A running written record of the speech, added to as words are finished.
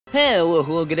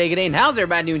Hello, good day, and how's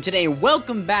everybody doing today?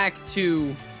 Welcome back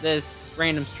to this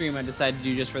random stream I decided to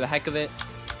do just for the heck of it.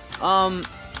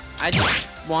 I just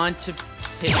want to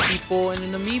hit people in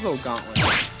an amiibo gauntlet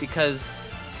because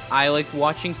I like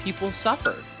watching people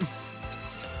suffer.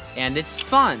 And it's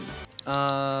fun.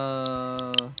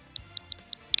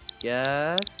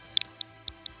 Get...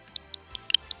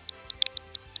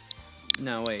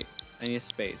 No, wait. I need a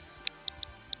space.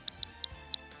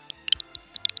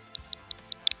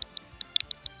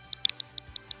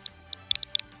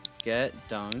 Get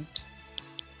dunked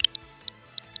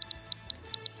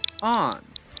on.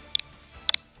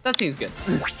 That seems good.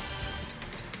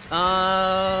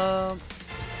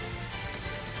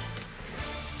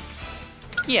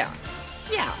 Yeah.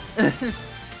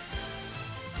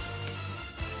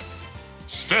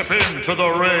 Step into the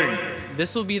ring.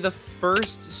 This will be the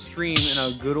first stream in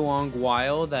a good long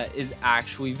while that is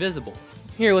actually visible.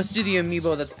 Here, let's do the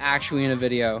amiibo that's actually in a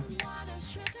video.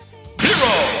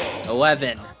 Hero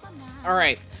 11. All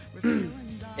right.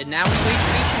 And now we wait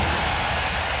patiently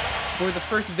for the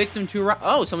first victim to arrive.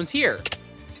 Oh, someone's here.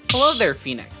 Hello there,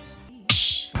 Phoenix.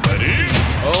 ready.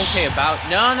 Okay, about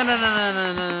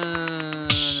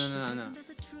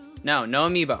no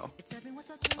amiibo.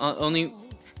 Only.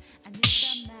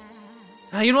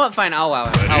 You know what? Fine, I'll allow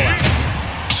it.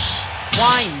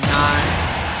 Why not?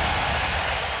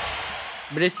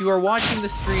 But if you are watching the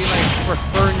stream, I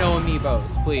prefer no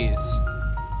amiibos, please.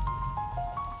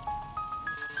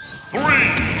 3.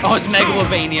 Oh, it's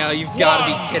Megalovania. You've got to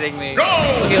be kidding me. Go!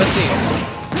 Okay, let's see.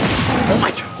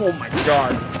 Oh my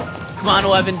god. Come on,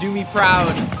 11, do me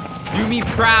proud. Do me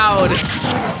proud.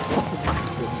 Oh my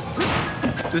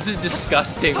goodness. This is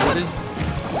disgusting. What is...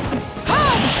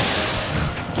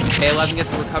 Okay, 11 gets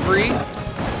the recovery.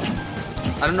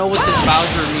 I don't know what this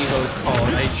Bowser amiibo is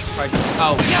called. I should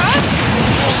probably...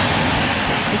 Oh.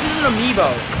 This is an amiibo.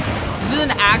 This is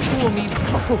an actual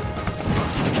amiibo.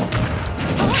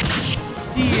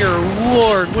 Dear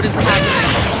Lord, what is happening?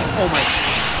 Oh my...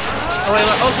 Oh wait,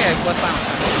 okay, let's find it.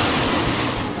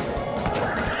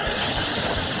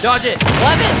 Dodge it! 11!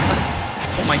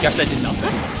 Oh my gosh, that did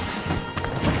nothing.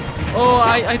 Oh,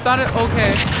 I thought it...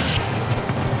 Okay.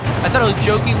 I thought I was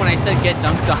joking when I said get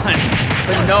dunked on.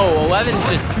 But no, 11 is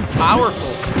just too powerful.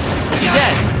 He's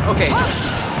dead. Okay.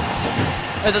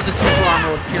 I thought the super armor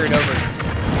would carry it over.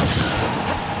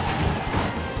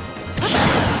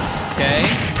 Okay.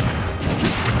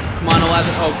 Come on,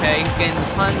 11. Okay, he's getting the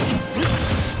punch.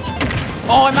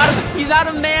 Oh, he's out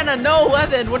of mana. No,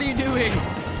 11, what are you doing?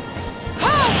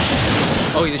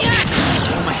 Oh, he's a cheat.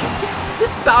 Oh my god.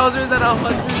 This Bowser's at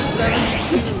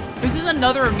 172. This is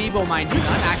another amiibo, mind you,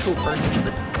 not an actual person.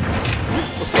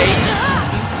 Okay, he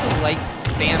seems to like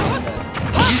spamming this.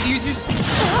 Use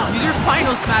your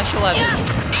final smash 11. I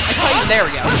taught you, there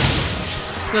we go.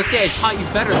 So let's say I taught you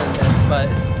better than this, but...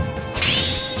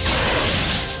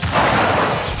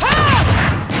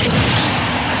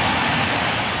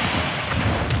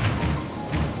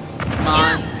 Come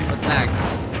on, what's next?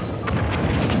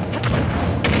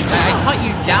 I taught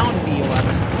you down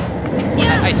B11.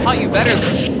 I taught you better than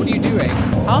this. What are you doing?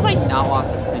 How have I not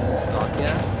lost a single stock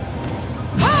yet?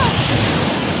 Oh!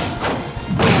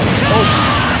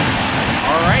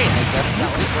 Alright, I guess that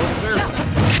was so deserved.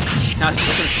 Now he's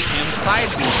just gonna spam side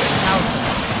B.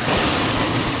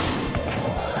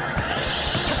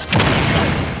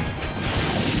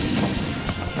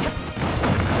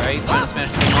 Alright, final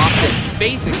smash came off it.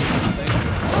 Basically nothing.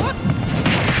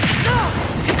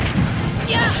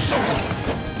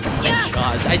 Oh my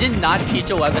gosh, I did not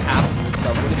teach 11 half of this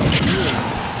stuff. What is he doing?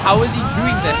 How is he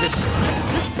doing this?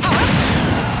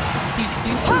 He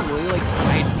seems to really like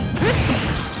side.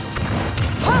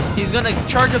 He's gonna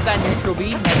charge up that neutral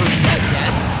beam, never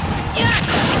again.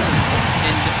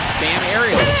 And just spam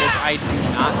aerials, which I do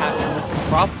not have a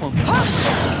problem with.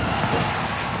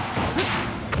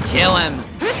 Kill him.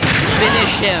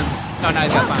 Finish him. Oh no,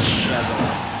 he's got fun.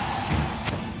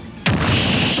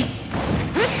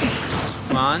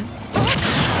 Come on.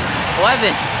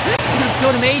 11! You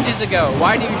killed him ages ago.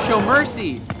 Why do you show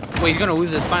mercy? Wait, he's gonna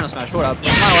lose this final smash. Hold up. Come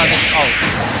on, 11. Oh.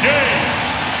 The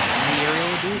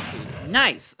aerial ability.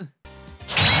 Nice.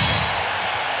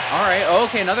 Alright,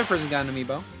 okay, another person got an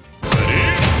amiibo.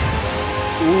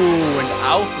 Ooh, an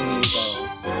Alpha amiibo.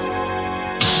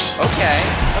 Okay.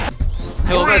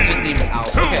 Hey, well, let's just name it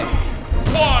Alpha. Okay.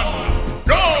 1,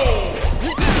 go!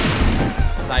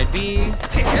 Side B.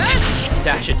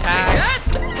 Dash attack.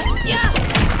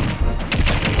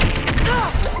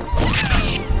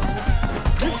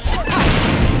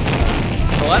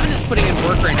 11 is putting in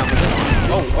work right now, but this...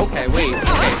 Oh, okay, wait,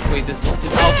 this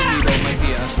Alpha amiibo might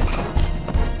be a...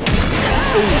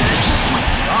 Ooh, my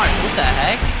god,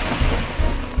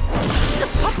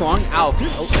 strong? Ow.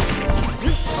 Oh.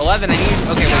 11, I need...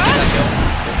 Okay, wait, did that kill?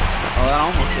 Oh, that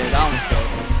almost did. That almost killed.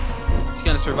 He's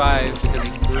gonna survive because he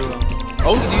threw him.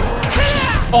 Oh, dude.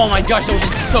 Oh my gosh, that would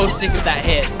have been so sick if that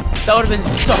hit. That would have been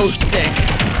so sick.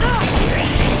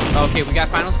 Okay, we got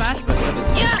Final Smash, but...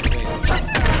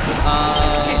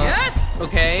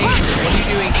 Okay. What are you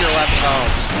doing here, 11? Oh.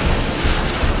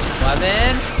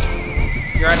 11.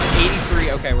 You're at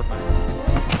 83. Okay, we're fine.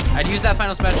 I'd use that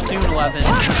Final Smash soon, 11.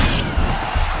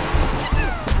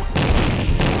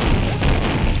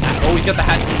 Oh, he's got the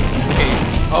hat. Okay.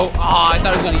 Oh, I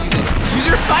thought he was gonna use it. Use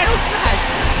your Final Smash!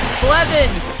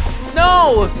 11!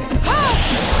 No!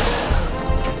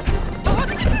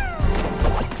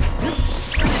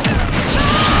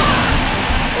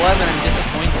 11, I'm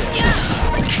disappointed.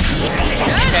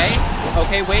 Okay.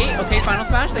 Okay, wait. Okay, Final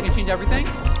Smash. That can change everything.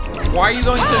 Why are you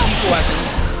going to use weapons?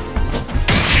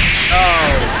 Oh.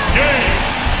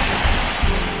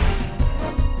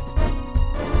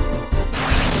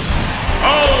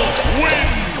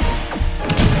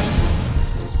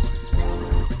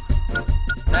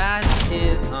 That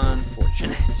is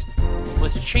unfortunate.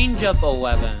 Let's change up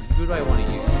 11. Who do I want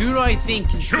to use? Who do I think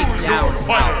can take down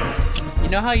power? You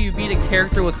know how you beat a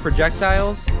character with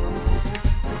projectiles?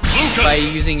 By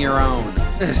using your own.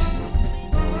 Use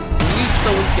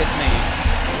the Lucas name.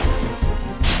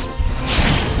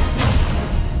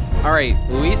 Alright,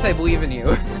 Luis, I believe in you.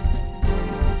 3,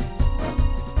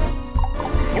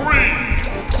 2,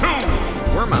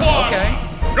 Worma, okay.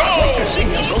 Go!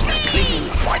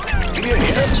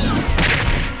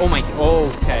 Oh my,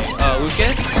 okay.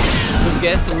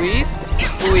 Lucas, Luis.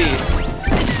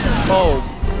 Oh,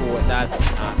 boy, that's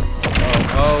not.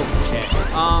 Oh, okay.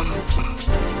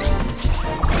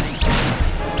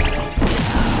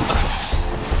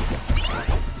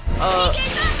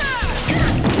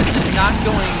 This is not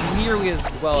going nearly as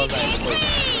well as I expected.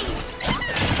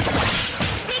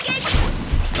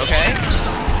 Okay.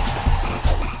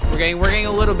 We're getting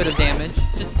a little bit of damage.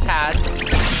 Just a tad.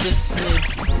 Just smidge.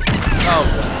 Oh,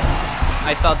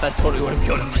 I thought that totally would have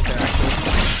killed him right there, actually.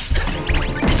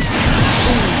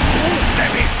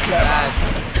 That's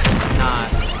not...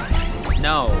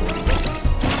 No.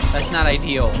 That's not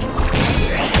ideal.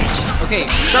 Okay,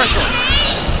 Starstorm.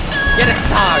 Get a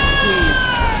Stog, please.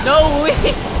 No,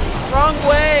 wait! Wrong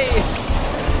way!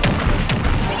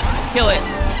 Kill it.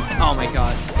 Oh my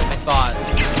god. I thought.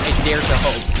 I dared to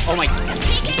hope. Oh my god. Okay.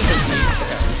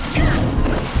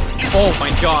 Oh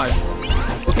my god.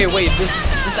 Okay, wait, this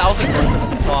outfit goes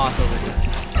for the sauce over here.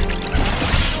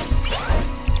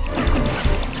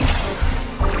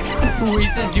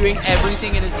 Luis is doing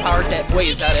everything in his power to... Wait,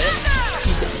 is that it?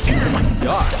 Oh my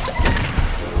god.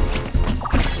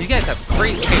 You guys have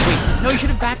great... Okay, wait. No, you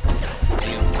should have backed...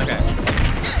 Okay.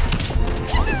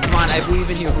 Come on, I believe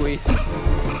in you, Luis.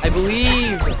 I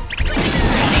believe. That's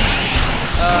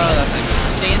not good.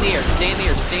 Stay in the air. Stay in the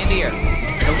air. Stay in the air.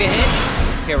 Don't get hit.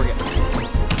 Okay, we're good.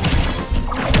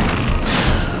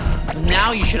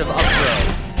 Now you should have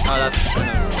upgraded. Oh, that's...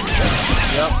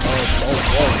 Yep.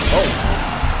 Oh.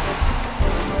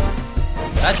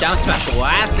 That down smash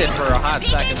lasted for a hot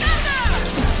second.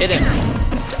 Hit him.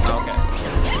 Oh, okay.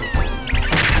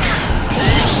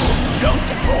 Don't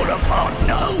fall apart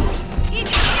now.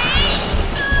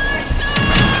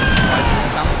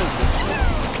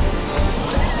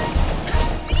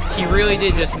 He really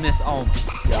did just miss. Oh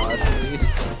my god, please.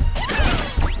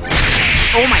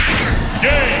 Oh my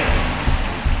god.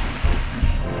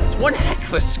 It's one heck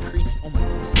of a scream. Oh my god.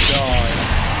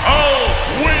 Oh,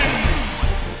 wins!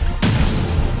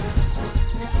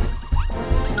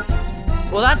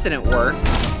 Well, that didn't work.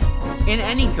 In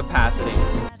any capacity.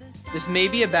 This may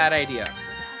be a bad idea.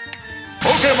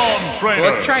 Pokemon trainer.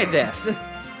 Well, let's try this.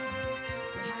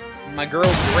 My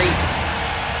girl's great.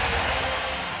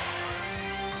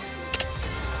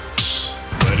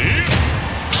 Ready?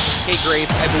 Okay, Grace,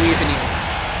 I believe in you.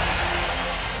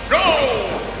 Go!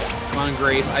 Come on,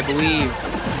 Grace, I believe.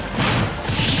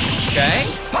 Okay.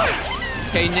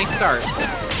 Okay, Nick, start.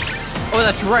 Oh,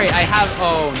 that's right. I have.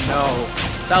 Oh no,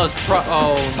 that was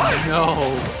oh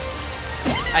no.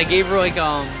 I gave her like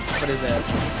what is it?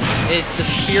 It's the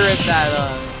spirit that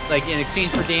like in exchange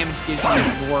for damage gives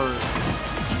you more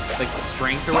like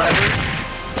strength or whatever.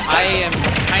 I am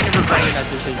kind of regretting that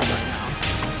decision right now.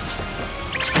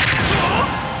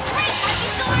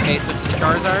 Okay, switch to the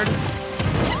Charizard.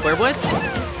 Flare Blitz?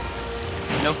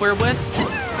 No Flare Blitz?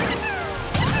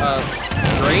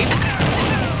 Great.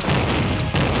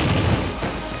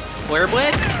 Flare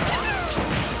Blitz?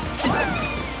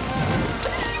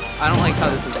 I don't like how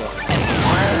this is going.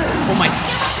 Oh my...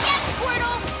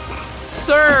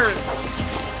 Sir!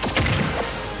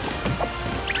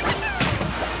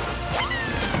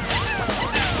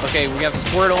 Okay, we have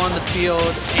Squirtle on the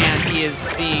field, and he is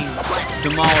being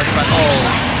demolished by... Oh.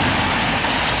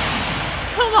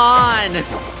 Come on!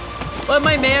 Let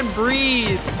my man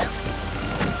breathe!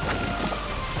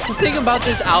 The thing about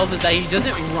this Alpha is that he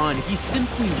doesn't run. He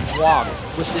simply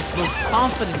walks with this most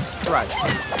confident strut.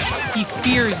 He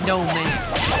fears no man.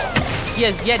 He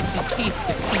has yet to taste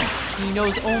defeat. He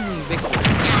knows only victory.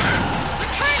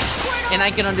 And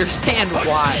I can understand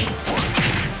why.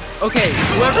 Okay,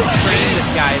 whoever's training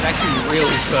this guy is actually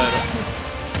really good.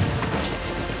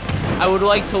 I would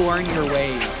like to learn your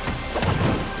ways.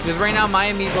 Because right now my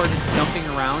amiibo are just jumping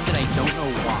around and I don't know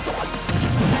why.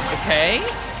 Okay?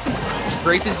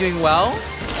 Grape is doing well.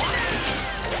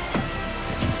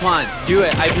 Come on, do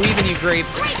it. I believe in you, Grape.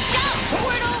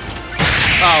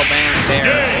 Oh man, there.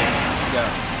 Go.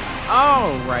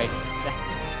 Oh, right.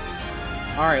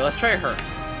 Alright, let's try her.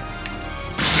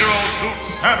 Zero Suit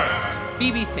Samus.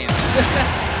 BB Samus.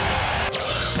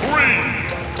 3,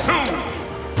 2,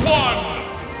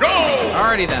 1, go!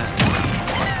 Alrighty then.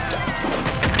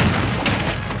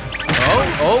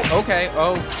 Oh, okay,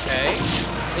 okay.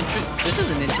 This is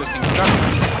an interesting start.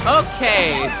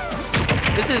 Okay.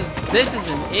 This is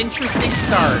an interesting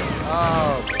start.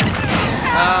 Oh.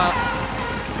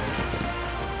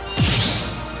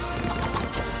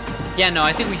 Yeah, no,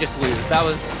 I think we just lose. That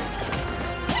was...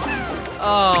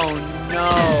 Oh, no.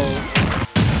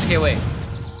 Okay, wait.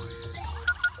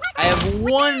 I have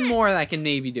one more that can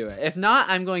maybe do it. If not,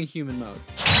 I'm going human mode.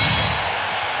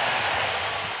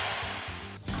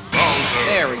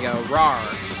 There we go. Rawr.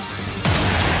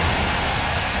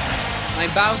 My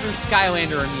Bowser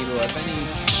Skylander amiibo. If any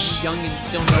youngins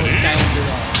still know what Skylander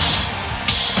are.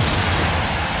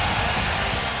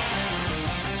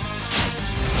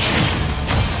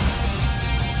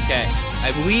 Okay.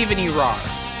 I believe in you, Rawr.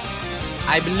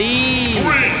 I believe.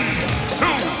 3, 2,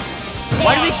 1,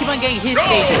 why do we keep on getting his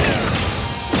stages?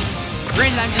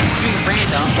 Granted, I'm just doing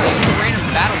random, but it's a random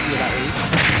battlefield at least.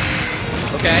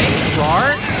 Okay,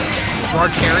 Rawr. Rawr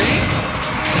carry.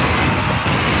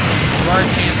 Rawr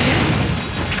champion.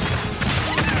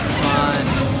 Come on.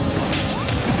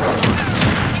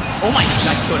 Oh my god,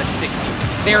 I killed at 60.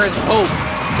 There is hope.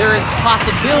 There is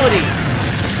possibility.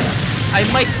 I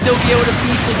might still be able to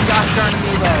beat this gosh darn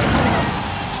amiibo.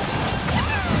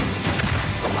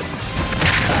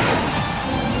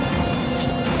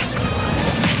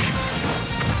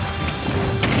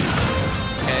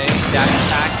 Dash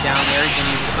attack down there. You can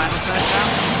use the final smash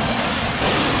now.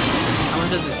 How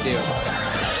much does this do?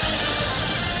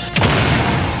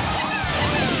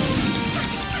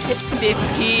 Hit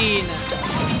 15.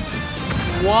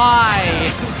 Why?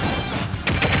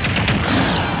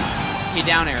 Okay,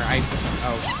 down air. I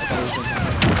thought it was going down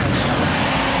air.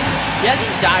 He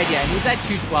hasn't died yet. He's at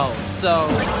 212.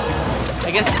 So I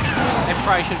guess I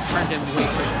probably should have turned him way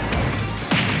quicker.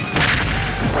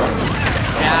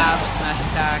 Jab, smash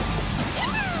attack.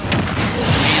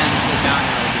 And the down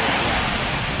arrow do it.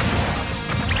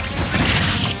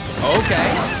 Okay.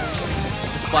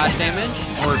 The splash damage,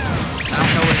 or I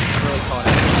don't know what it's really called.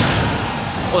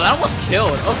 Oh, that almost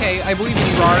killed. Okay, I believe in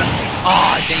Rawr.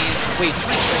 Aw, dang it. Wait,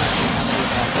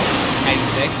 Mag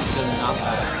 6 does not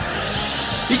matter.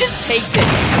 He just takes it.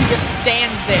 He just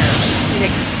stands there and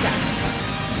accepts.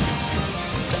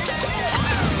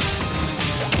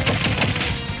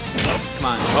 Come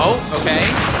on. Oh, okay.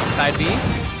 Side B.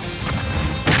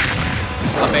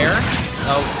 Up air.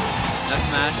 Oh, that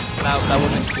smash. That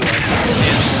would have been cool.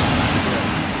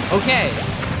 Okay.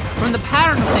 From the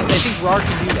pattern of things, I think Rawr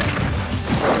can do this.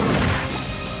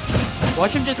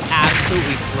 Watch him just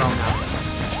absolutely thrown out there.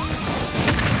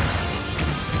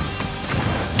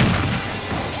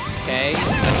 Okay,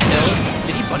 that's killed.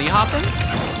 Did he bunny hop him?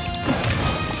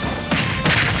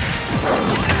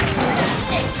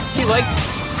 He likes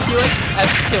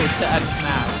F tilt to F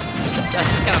smash. That's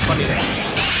just kind of funny there.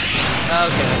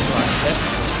 Okay, that's fine.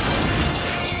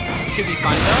 Should be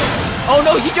fine though. Oh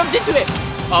no, he jumped into it!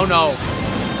 Oh no.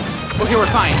 Okay, we're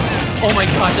fine. Oh my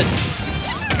gosh, that's...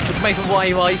 With my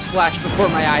life flashed before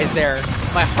my eyes there.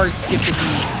 My heart skipped a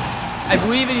beat. I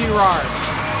believe in you, Rawr.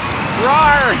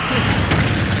 Rawr!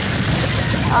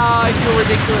 Oh, I feel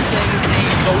ridiculous saying his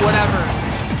name, but whatever.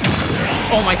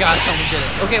 Oh my god, someone did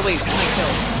it. Okay, wait, this might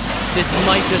kill. This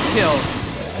might just kill.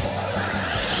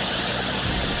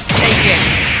 Take it.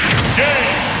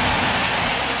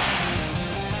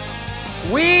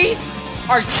 We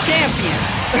are champions.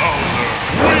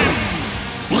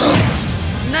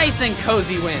 Nice and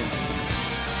cozy win.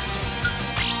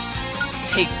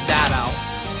 Take that out.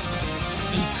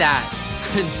 Eat that.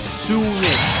 Consume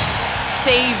it.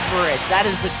 Savor it. That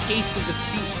is the taste of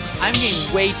defeat. I'm getting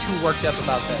way too worked up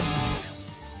about this.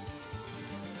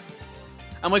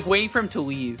 I'm like waiting for him to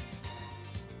leave.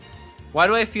 Why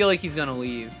do I feel like he's gonna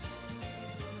leave?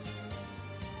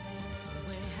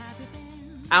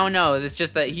 I don't know. It's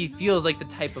just that he feels like the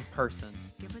type of person.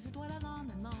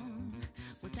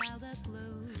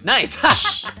 Nice!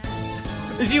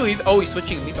 Is he leave? Oh, he's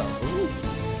switching amiibo.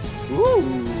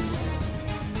 Ooh.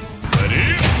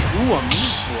 Ready? Ooh,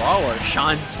 amiibo or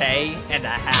Shantae and a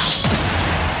half.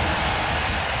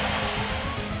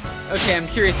 Okay, I'm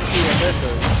curious to see what this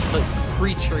is. What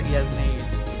creature he has made.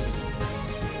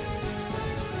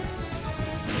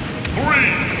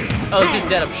 3, Oh, it's just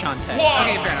dead of Shantae. 1,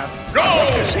 Okay, fair enough. Go!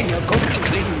 Practicing a good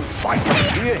clean fight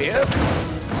idea here.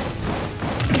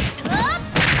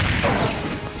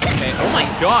 Okay. Oh my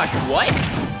gosh, what?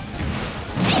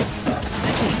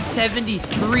 That's a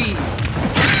 73.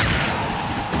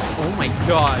 Oh my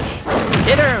gosh.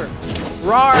 Hit her!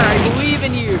 Rar, I believe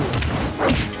in you!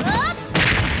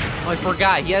 Oh, I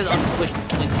forgot. He has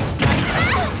unflinching.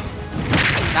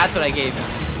 That's what I gave him.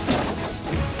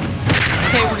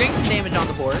 Okay, we're getting some damage on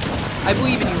the board. I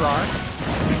believe in you, Rar.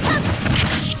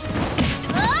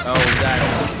 Oh, that.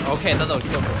 Okay, that was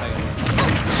kill for a second.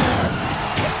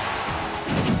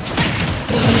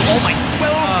 Oh my.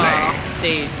 Well played.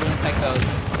 Stage. Wouldn't take those.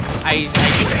 I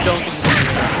don't think this is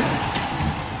good.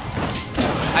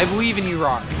 I believe in you,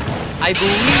 Rar. I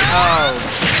believe. Oh.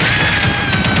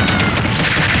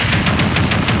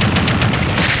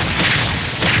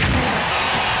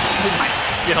 Oh my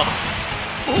god.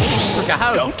 Forgot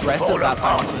how aggressive that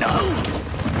was. No.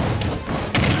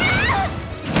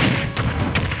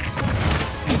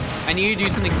 I need you to do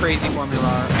something crazy for me,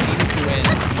 Rar. I need you to win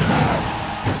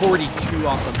 42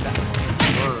 off of that.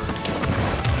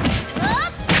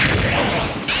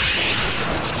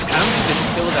 I don't think this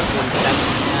kill is at 47%.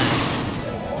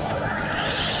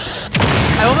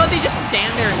 I hope that they just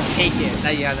stand there and take it.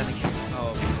 Yeah, that didn't kill.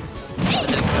 Oh. That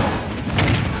didn't kill.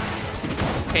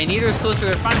 Okay, neither is close to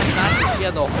their final stop, but she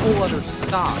has a whole other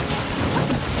stop.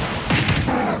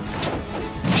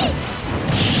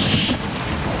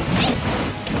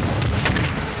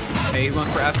 Okay, he went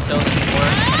for F tilt before.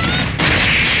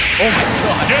 Oh my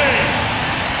god.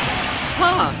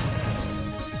 Huh.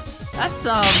 That's,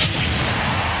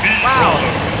 wow.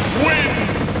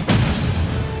 Wins!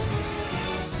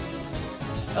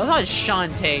 I thought it's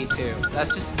Shantae, too.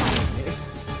 That's just funny.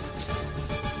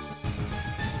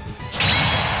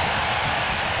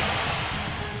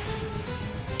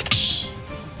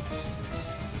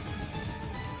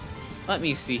 Let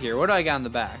me see here. What do I got in the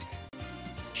back?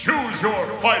 Choose your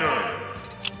fighter!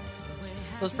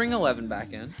 Let's bring 11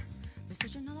 back in.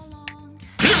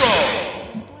 Hero!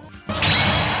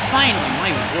 Finally,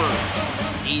 my word.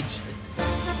 Age.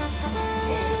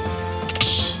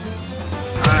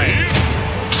 Alright.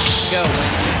 Go,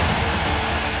 Wednesday.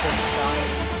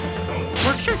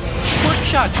 Pork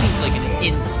shot seems like an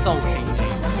insulting name.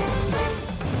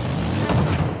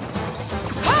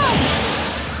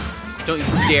 Don't you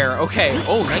dare. Okay.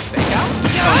 Oh, nice fake out.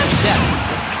 Oh, she's dead.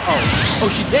 Oh,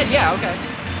 she's dead. Yeah, okay.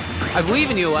 I believe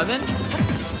in you, 11.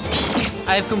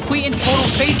 I have complete and total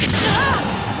faith in you.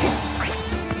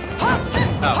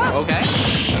 Oh, okay.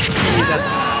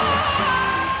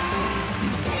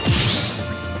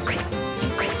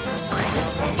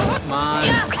 Come on.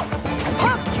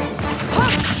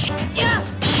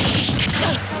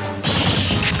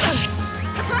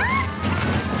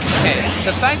 Okay,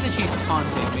 the fact that she's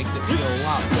taunting makes it feel a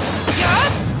lot better.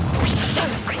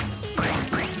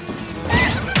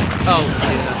 Oh,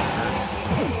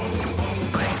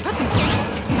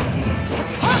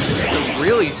 it's a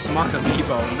really smart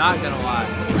amiibo, not gonna lie.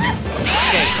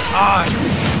 Okay,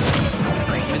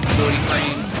 invincibility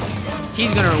frames.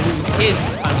 He's gonna lose his.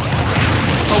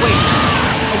 Oh wait,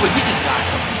 he just died.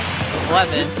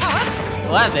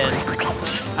 11.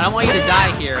 I don't want you to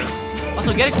die here.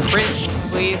 Also, get a crit,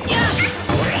 please.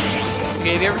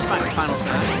 Okay, if you ever find final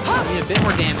smash, you need a bit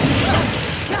more damage.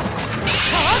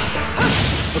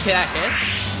 Okay, that hit.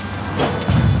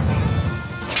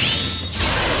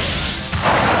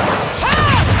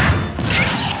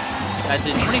 That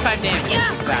did 25 damage.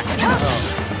 Exactly. Oh.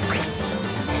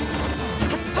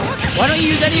 Why don't you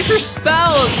use any of your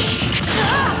spells?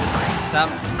 That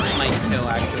might kill,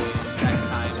 actually, next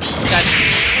time.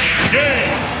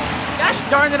 Gosh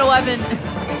darn it, 11!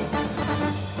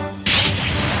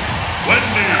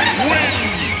 Wendy wins!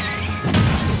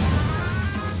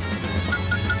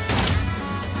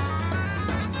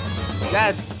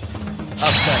 That's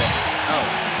upsetting. Oh.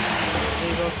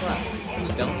 They both left.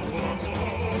 Don't.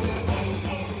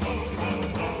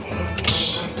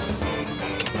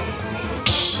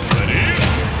 Ready?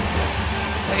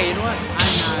 Okay, you know what?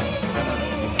 I'm not.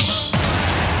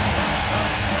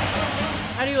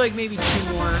 I like maybe 2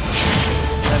 more.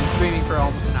 I'm streaming for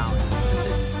almost an hour.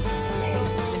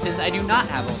 Because I do not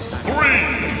have all the time.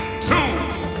 3, 2,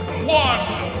 1,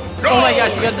 go! Oh my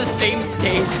gosh, we got the same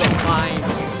stage but mine.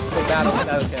 The battle.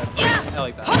 That was good. I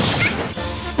like that. Oh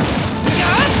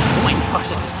my gosh,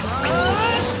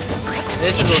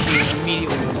 this is looking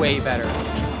immediately way better.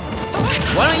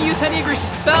 Why don't you use any of your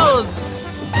spells?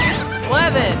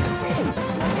 11!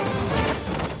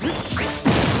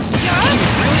 He's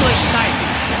really like sniping.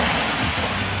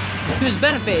 To his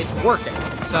benefit, it's working.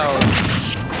 So.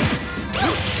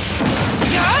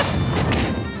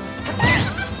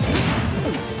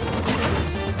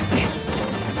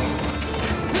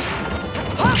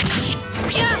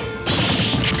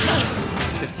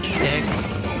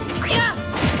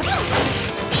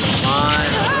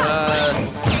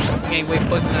 Getting way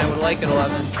closer than I would like at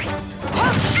 11.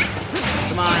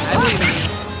 Come on, I believe in you.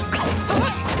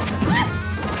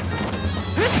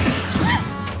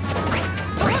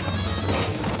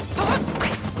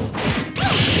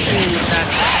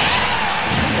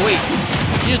 Oh, wait,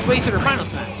 she just wasted her final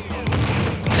smash.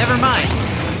 Never mind.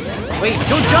 Wait,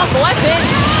 don't jump, weapon!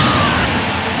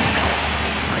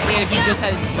 Man, if you just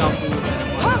had to jump, we would have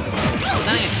been one.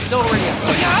 Now it's still already up.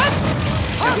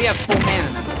 Yeah, we have full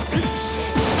mana now.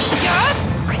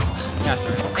 Yeah,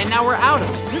 sure. And now we're out of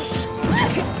it.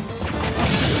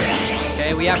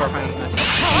 Okay, we have our final smash.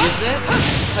 Use it.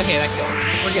 Okay, that kills.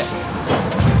 We're good.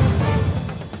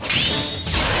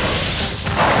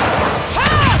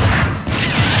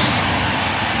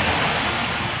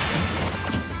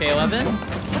 Okay, 11.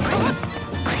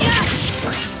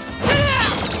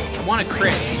 I want a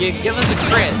crit. Give us a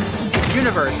crit.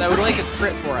 Universe, I would like a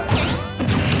crit for us.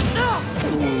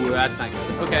 Ooh, that's not good.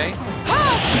 Okay.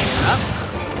 Up.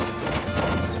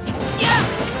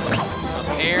 Up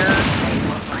air.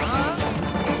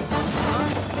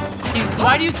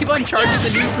 Why do you keep on charging the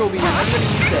neutral beam? I'm gonna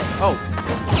use it. Oh.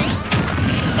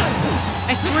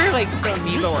 I swear, like, the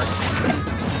amiibo or something.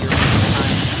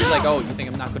 He's like, oh, you think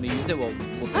I'm not gonna use it? Well,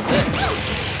 we'll do this.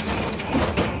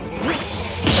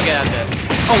 Okay, that's it.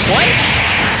 Oh, what?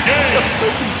 I'm so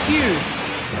confused.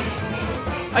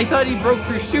 I thought he broke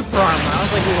through super armor. I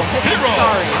was like, well, hit him.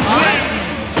 Sorry.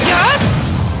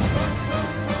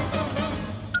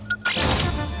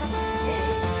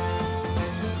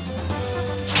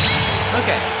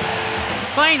 Okay.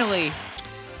 Finally.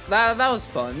 That was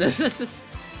fun.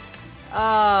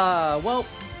 Well,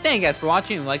 thank you guys for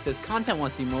watching. If you like this content,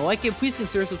 want to see more like it, please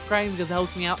consider subscribing because it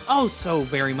helps me out oh so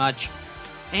very much.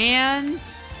 And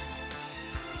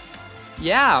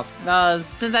yeah,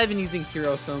 since I've been using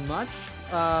Hero so much,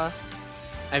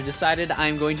 I've decided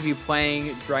I'm going to be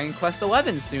playing Dragon Quest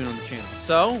XI soon on the channel.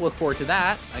 So, look forward to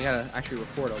that. I gotta actually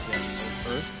record all this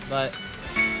first, but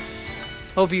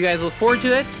hope you guys look forward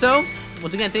to it. So,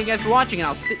 once again, thank you guys for watching,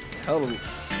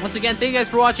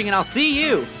 and I'll see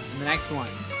you in the next one.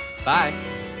 Bye.